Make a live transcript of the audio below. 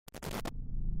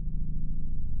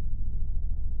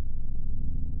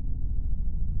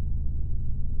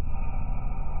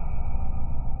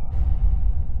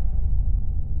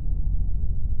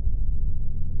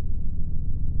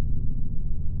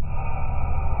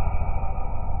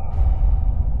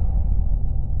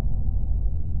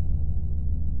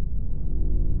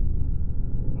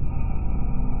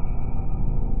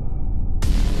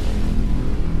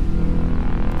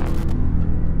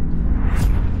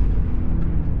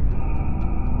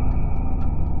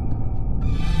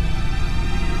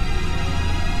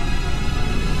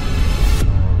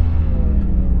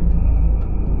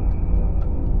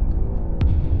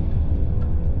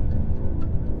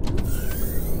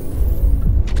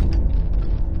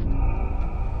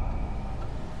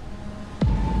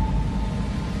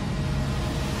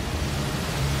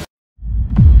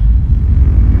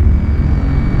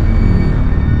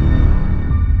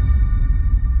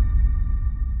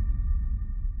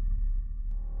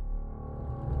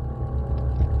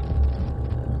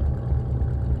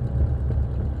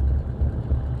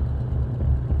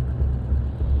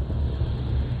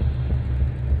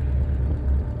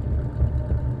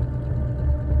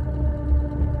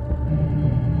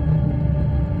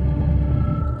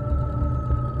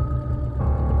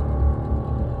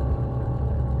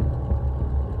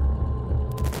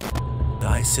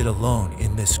I sit alone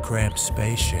in this cramped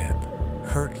spaceship,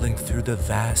 hurtling through the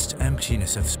vast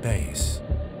emptiness of space.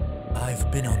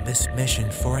 I've been on this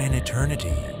mission for an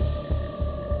eternity.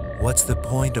 What's the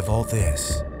point of all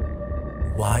this?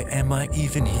 Why am I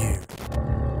even here?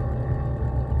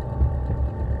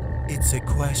 It's a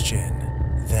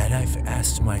question that I've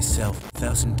asked myself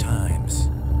 1,000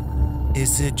 times.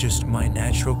 Is it just my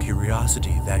natural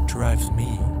curiosity that drives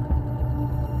me?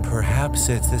 Perhaps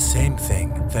it's the same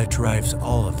thing that drives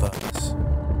all of us.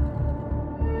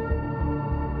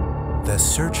 The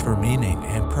search for meaning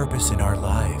and purpose in our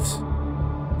lives.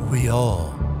 We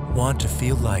all want to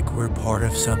feel like we're part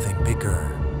of something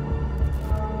bigger.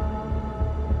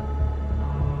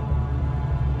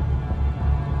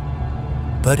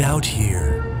 But out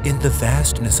here, in the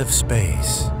vastness of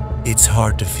space, it's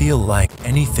hard to feel like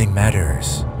anything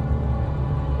matters.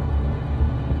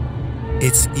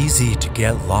 It's easy to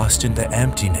get lost in the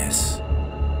emptiness.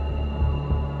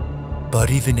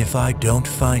 But even if I don't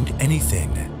find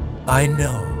anything, I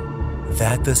know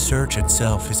that the search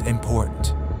itself is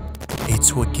important.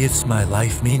 It's what gives my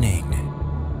life meaning.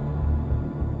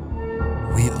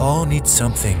 We all need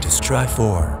something to strive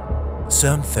for,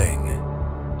 something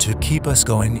to keep us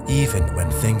going even when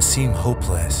things seem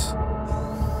hopeless.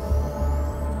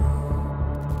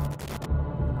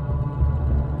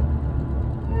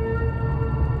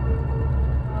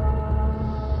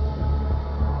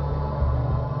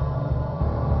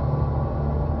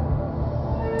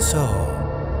 So,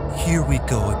 here we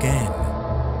go again.